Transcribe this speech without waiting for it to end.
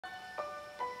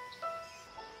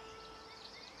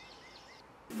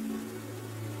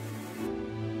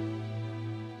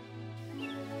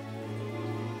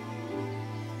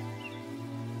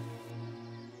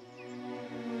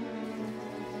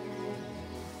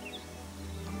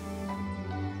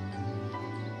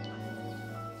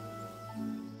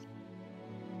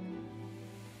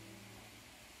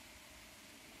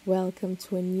Welcome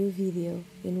to a new video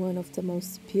in one of the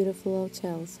most beautiful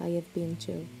hotels I have been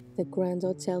to, the Grand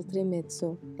Hotel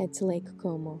Tremezzo at Lake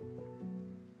Como.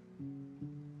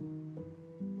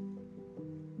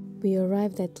 We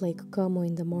arrived at Lake Como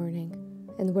in the morning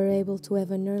and were able to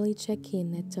have an early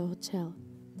check-in at the hotel.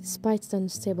 Despite the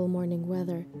unstable morning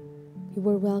weather, we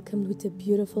were welcomed with a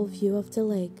beautiful view of the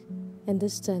lake and a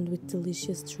stand with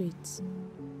delicious treats.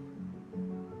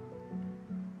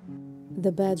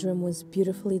 The bedroom was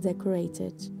beautifully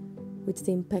decorated, with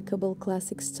the impeccable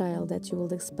classic style that you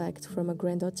would expect from a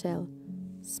grand hotel,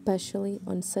 especially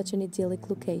on such an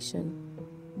idyllic location.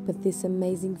 But these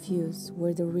amazing views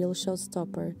were the real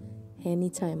showstopper any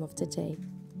time of the day.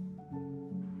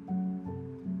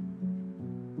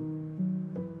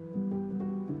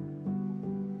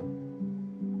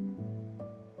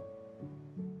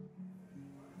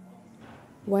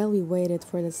 While we waited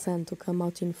for the sun to come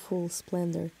out in full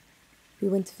splendor, we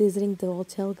went visiting the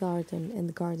hotel garden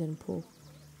and garden pool.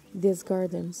 These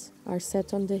gardens are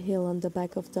set on the hill on the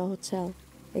back of the hotel,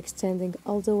 extending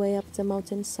all the way up the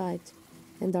mountainside,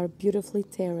 and are beautifully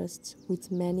terraced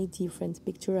with many different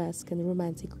picturesque and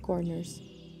romantic corners.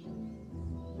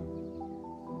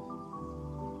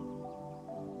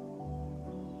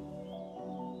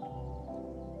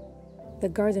 The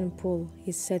garden pool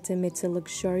is set amidst a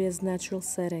luxurious natural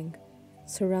setting,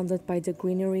 surrounded by the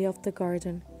greenery of the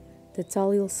garden, the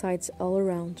tall hillsides all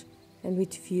around, and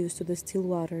with views to the still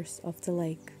waters of the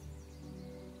lake.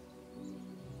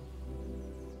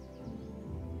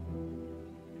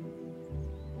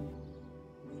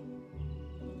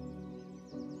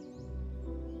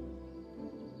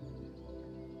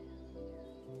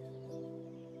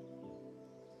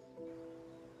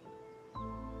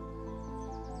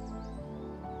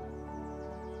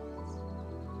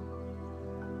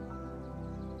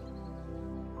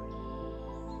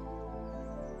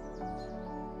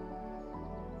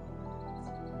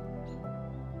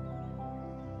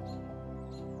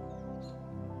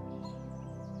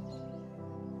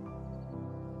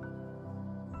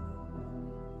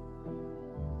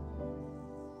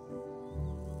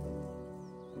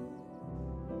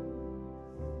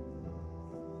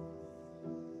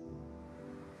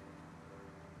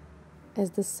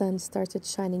 As the sun started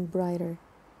shining brighter,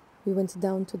 we went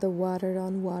down to the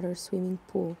water-on-water swimming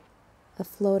pool, a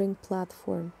floating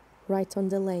platform right on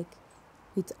the lake,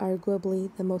 with arguably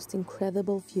the most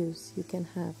incredible views you can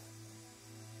have.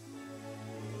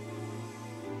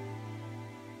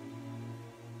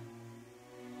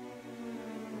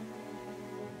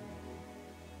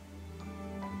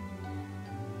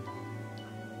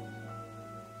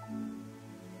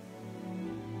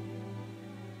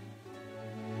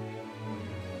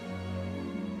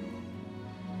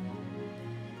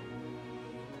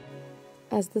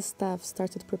 As the staff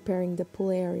started preparing the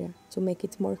pool area to make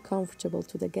it more comfortable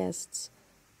to the guests,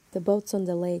 the boats on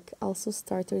the lake also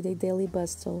started a daily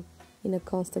bustle in a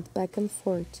constant back and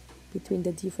forth between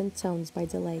the different towns by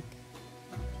the lake.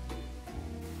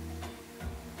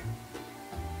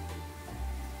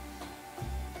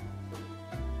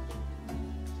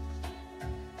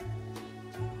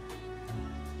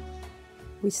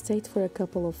 We stayed for a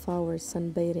couple of hours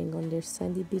sunbathing on their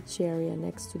sandy beach area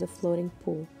next to the floating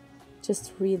pool,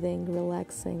 just reading,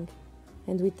 relaxing,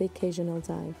 and with the occasional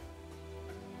dive.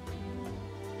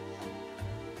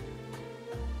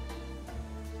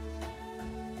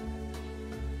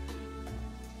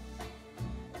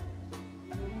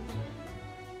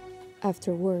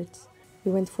 Afterwards,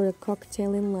 we went for a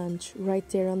cocktail and lunch right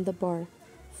there on the bar,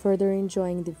 further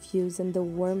enjoying the views and the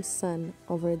warm sun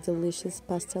over a delicious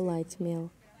pasta light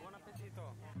meal.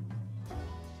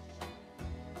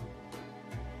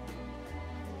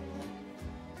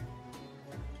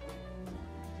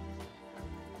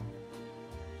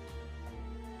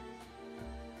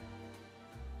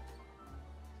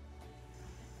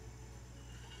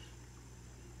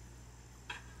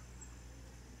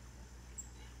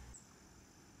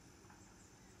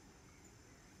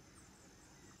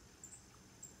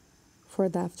 For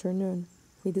the afternoon,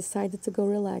 we decided to go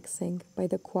relaxing by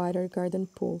the quieter garden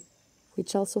pool,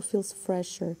 which also feels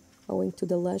fresher owing to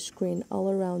the lush green all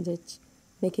around it,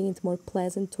 making it more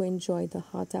pleasant to enjoy the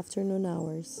hot afternoon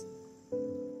hours.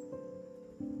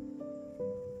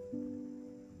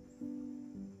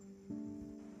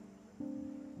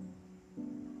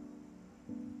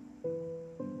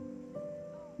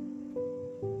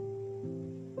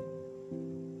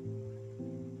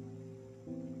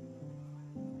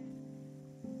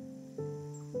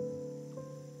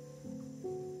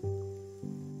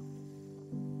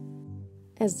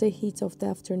 As the heat of the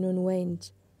afternoon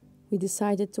waned, we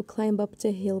decided to climb up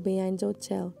the hill behind the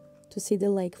hotel to see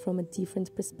the lake from a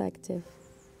different perspective.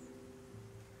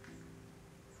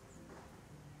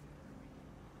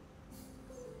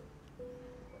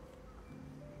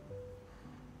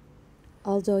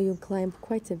 Although you climb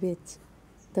quite a bit,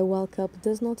 the walk up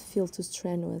does not feel too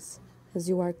strenuous, as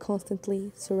you are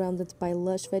constantly surrounded by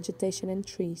lush vegetation and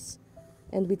trees,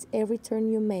 and with every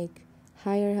turn you make,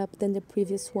 higher up than the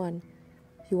previous one,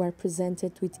 you are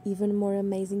presented with even more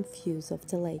amazing views of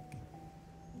the lake.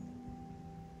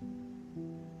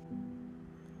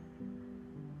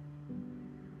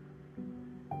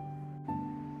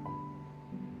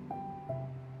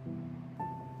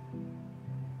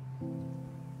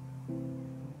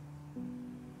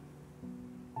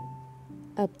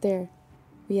 Up there,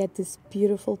 we had these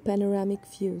beautiful panoramic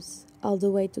views all the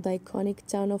way to the iconic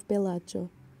town of Bellagio,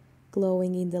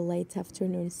 glowing in the late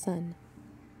afternoon sun.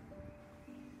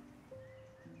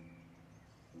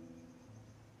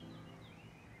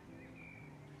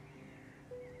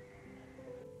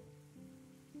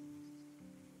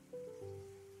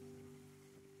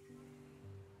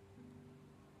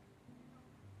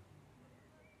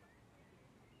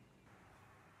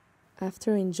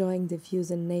 After enjoying the views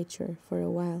and nature for a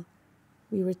while,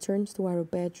 we returned to our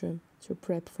bedroom to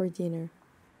prep for dinner.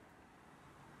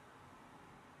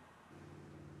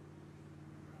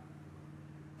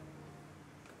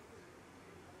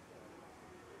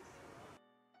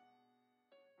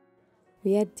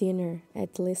 We had dinner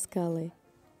at Le Scale,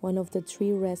 one of the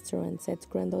 3 restaurants at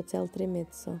Grand Hotel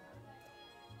Tremezzo.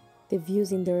 The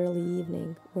views in the early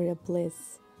evening were a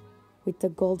bliss, with the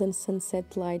golden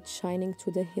sunset light shining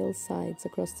through the hillsides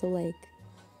across the lake,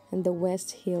 and the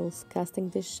west hills casting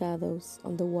their shadows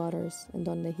on the waters and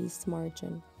on the east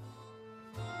margin.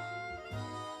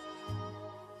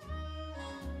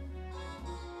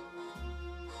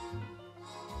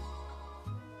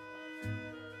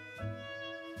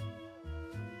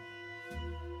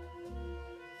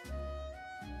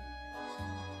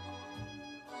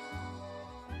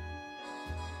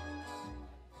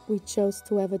 We chose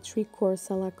to have a 3-course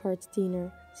a la carte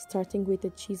dinner, starting with a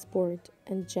cheese board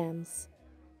and jams.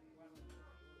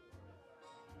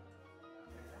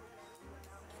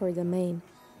 For the main,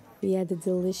 we had a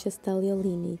delicious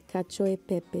tagliolini cacio e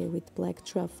pepe with black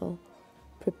truffle,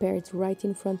 prepared right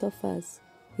in front of us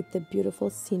with the beautiful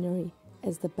scenery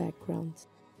as the background.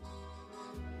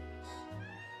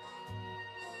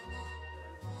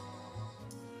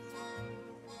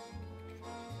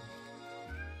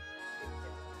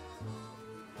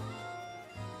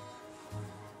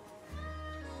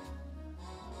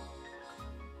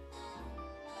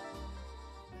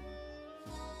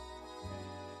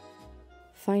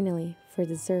 Finally, for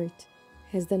dessert,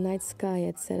 as the night sky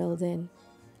had settled in,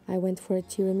 I went for a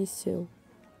tiramisu,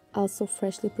 also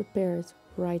freshly prepared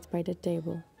right by the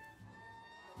table.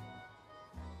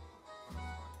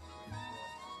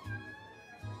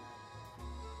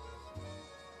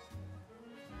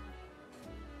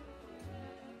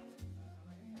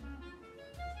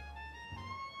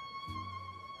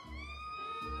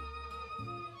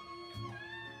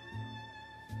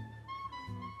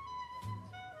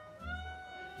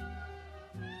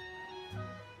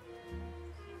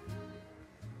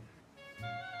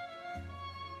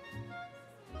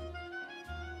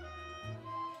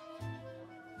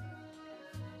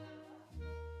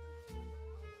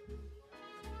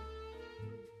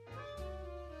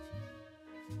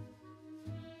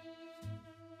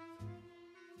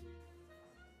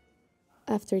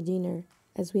 After dinner,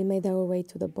 as we made our way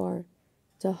to the bar,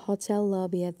 the hotel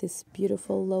lobby had this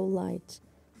beautiful low light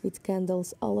with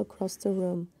candles all across the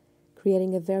room,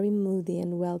 creating a very moody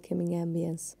and welcoming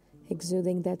ambience,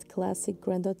 exuding that classic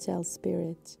Grand Hotel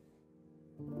spirit.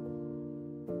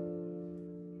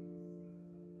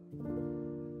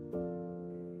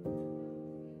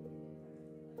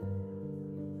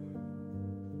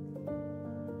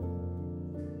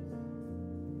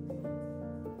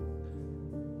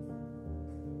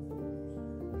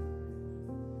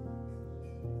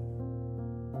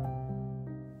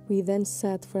 We then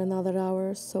sat for another hour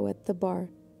or so at the bar,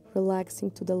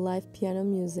 relaxing to the live piano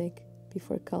music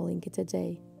before calling it a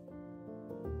day.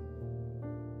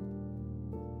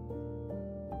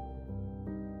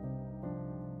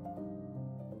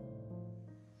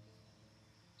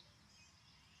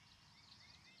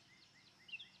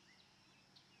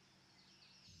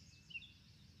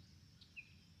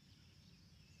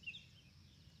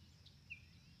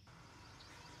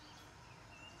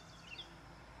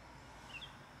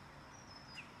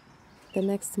 The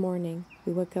next morning,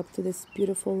 we woke up to this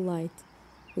beautiful light,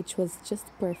 which was just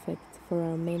perfect for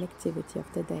our main activity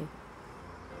of the day.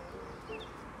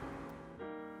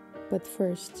 But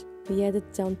first, we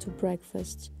headed down to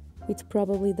breakfast, with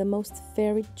probably the most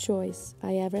varied choice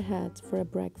I ever had for a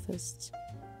breakfast.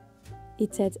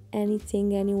 It had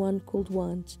anything anyone could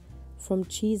want, from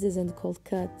cheeses and cold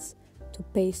cuts, to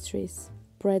pastries,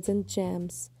 breads and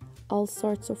jams, all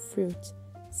sorts of fruit,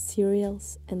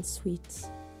 cereals and sweets.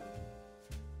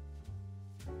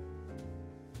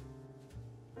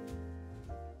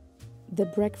 The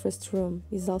breakfast room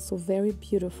is also very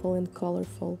beautiful and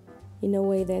colorful, in a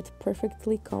way that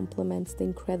perfectly complements the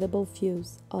incredible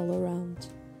views all around.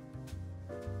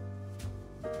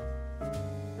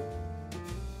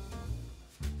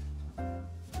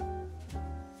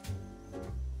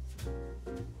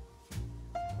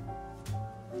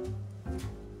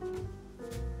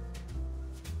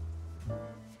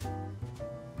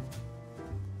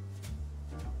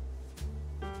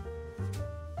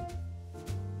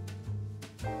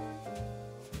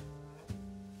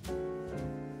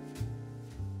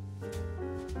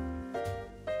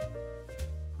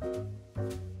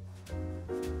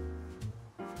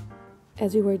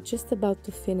 As we were just about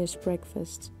to finish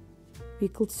breakfast, we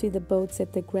could see the boats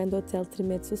at the Grand Hotel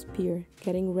Tremezzo's pier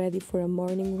getting ready for a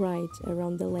morning ride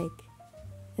around the lake,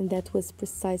 and that was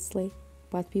precisely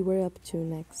what we were up to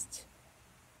next.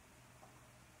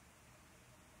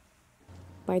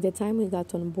 By the time we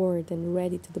got on board and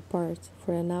ready to depart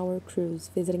for an hour cruise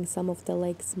visiting some of the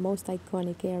lake's most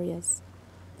iconic areas,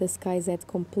 the skies had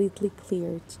completely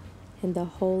cleared and the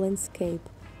whole landscape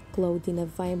glowed in a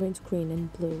vibrant green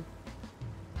and blue.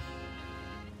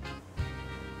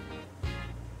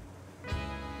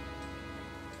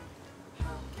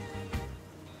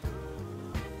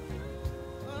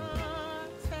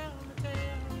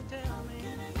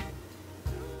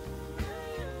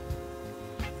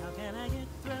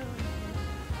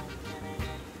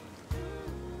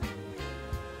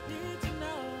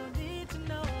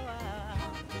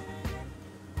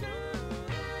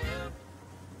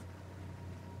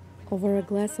 Over a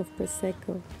glass of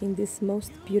Prosecco in this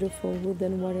most beautiful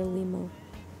wooden water limo,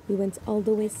 we went all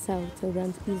the way south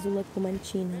around Isola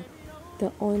Comancina,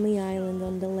 the only island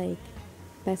on the lake,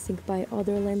 passing by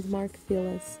other landmark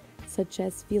villas such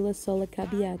as Villa Sola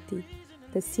Cabbiati,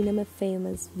 the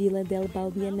cinema-famous Villa del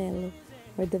Balbianello,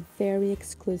 or the very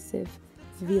exclusive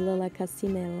Villa La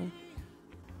Casinella.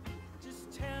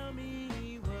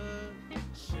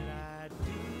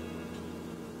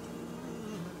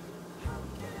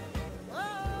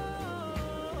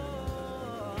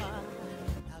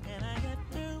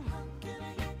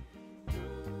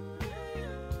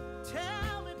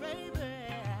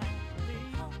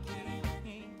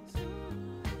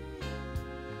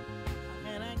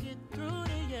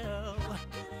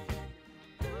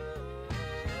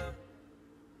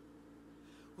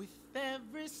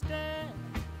 Every step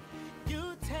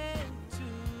you take to,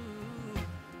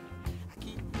 I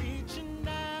keep reaching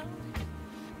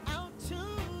out to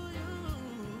you.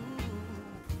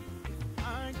 If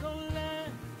I go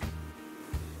left,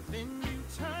 then you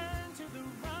turn to the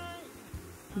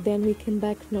right. Then we came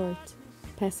back north,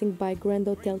 passing by Grand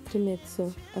Hotel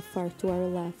Tremezzo, afar to our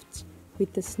left,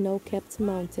 with the snow-capped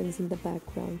mountains in the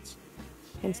background.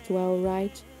 And to our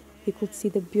right, we could see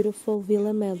the beautiful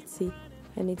Villa Melzi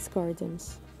and its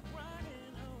gardens.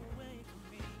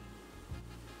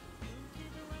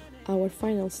 Our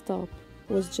final stop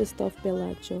was just off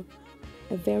Bellagio,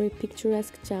 a very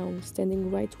picturesque town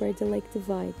standing right where the lake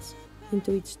divides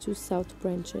into its two south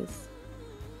branches.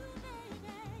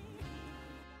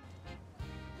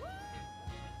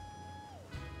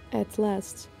 At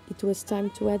last, it was time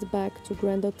to head back to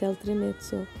Grand Hotel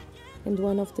Tremezzo, and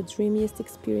one of the dreamiest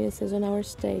experiences on our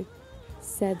stay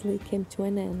sadly came to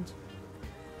an end.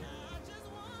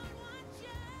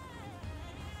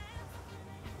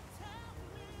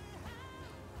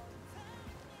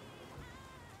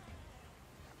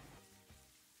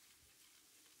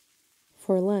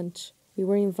 For lunch, we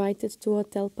were invited to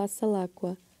Hotel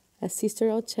Passalacqua, a sister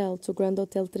hotel to Grand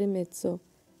Hotel Tremezzo,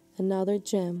 another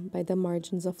gem by the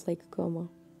margins of Lake Como.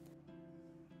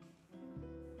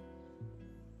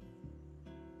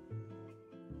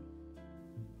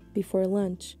 Before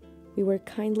lunch, we were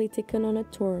kindly taken on a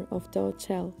tour of the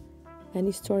hotel, an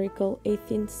historical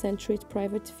 18th century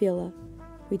private villa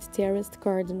with terraced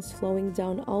gardens flowing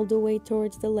down all the way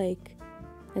towards the lake,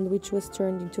 and which was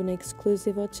turned into an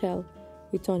exclusive hotel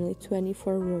with only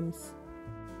 24 rooms.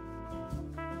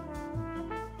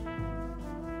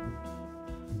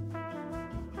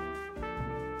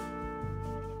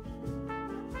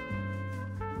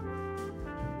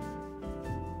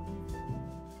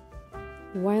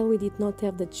 While we did not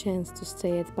have the chance to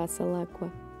stay at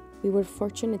Passalacqua, we were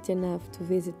fortunate enough to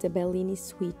visit the Bellini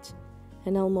Suite,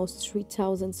 an almost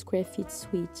 3,000 square feet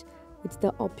suite with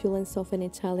the opulence of an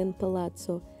Italian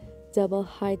palazzo, double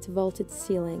height vaulted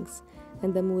ceilings,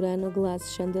 and a Murano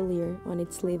glass chandelier on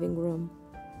its living room.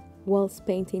 Walls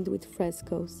painted with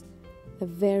frescoes, a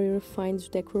very refined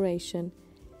decoration,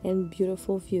 and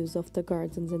beautiful views of the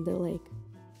gardens and the lake.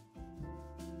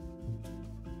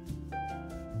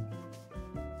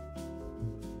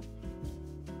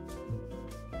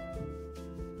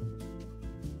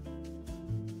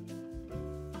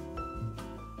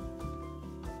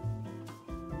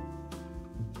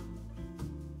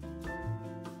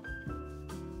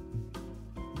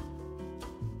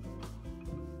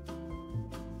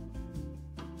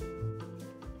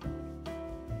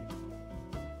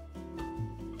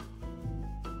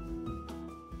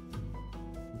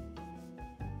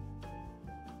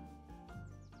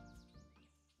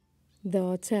 The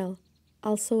hotel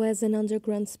also has an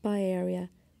underground spa area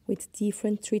with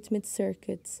different treatment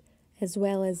circuits, as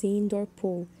well as an indoor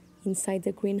pool inside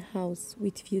the greenhouse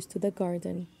with views to the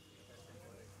garden.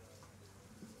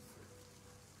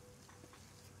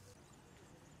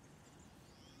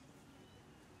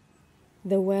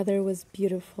 The weather was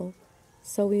beautiful,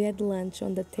 so we had lunch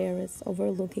on the terrace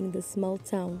overlooking the small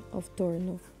town of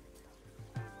Torno.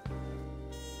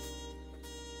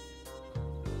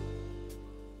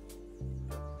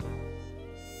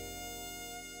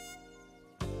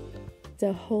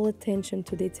 The whole attention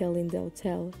to detail in the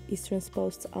hotel is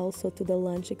transposed also to the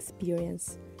lunch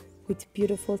experience, with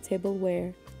beautiful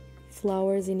tableware,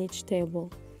 flowers in each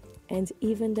table, and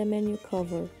even the menu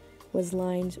cover was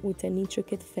lined with an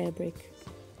intricate fabric.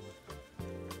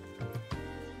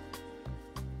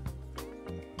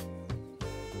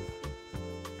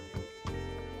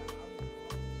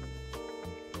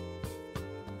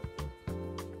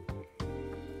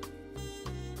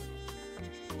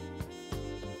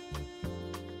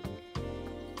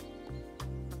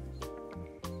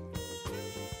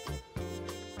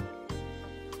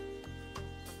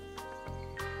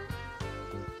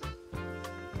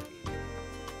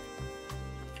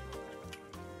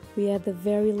 We had a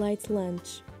very light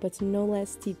lunch, but no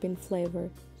less deep in flavor,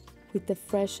 with the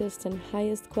freshest and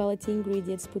highest quality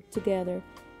ingredients put together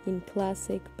in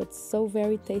classic but so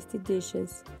very tasty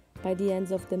dishes by the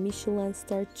hands of the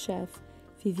Michelin-starred chef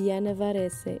Viviana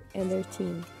Varese and her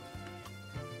team.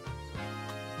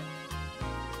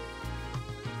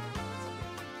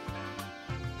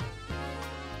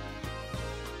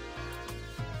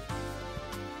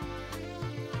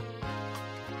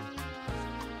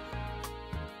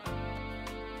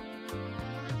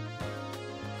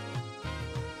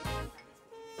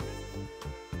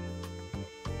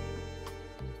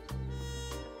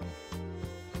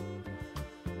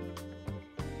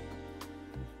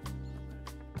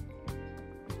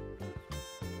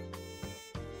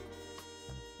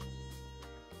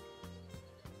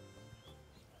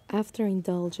 After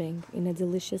indulging in a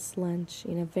delicious lunch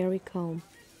in a very calm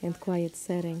and quiet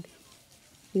setting,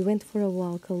 we went for a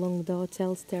walk along the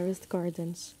hotel's terraced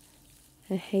gardens,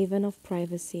 a haven of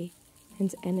privacy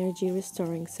and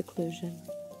energy-restoring seclusion.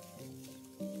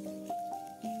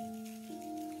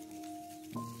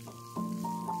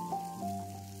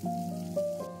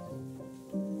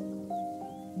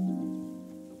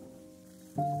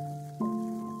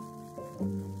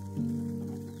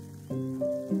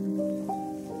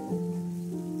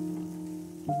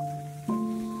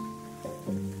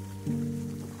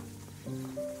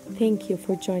 Thank you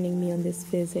for joining me on this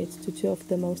visit to two of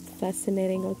the most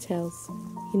fascinating hotels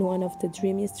in one of the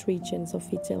dreamiest regions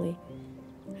of Italy.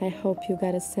 I hope you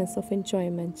got a sense of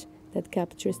enjoyment that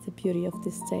captures the beauty of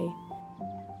this day.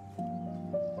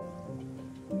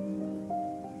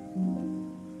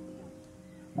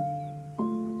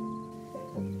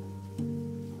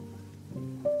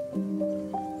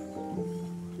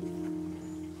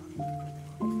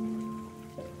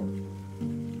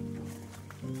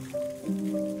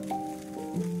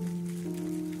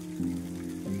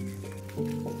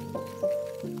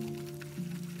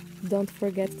 Don't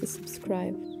forget to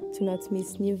subscribe to not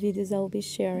miss new videos I'll be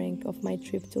sharing of my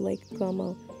trip to Lake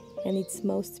Como and its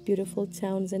most beautiful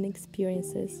towns and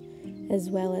experiences, as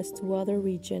well as to other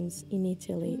regions in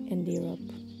Italy and Europe.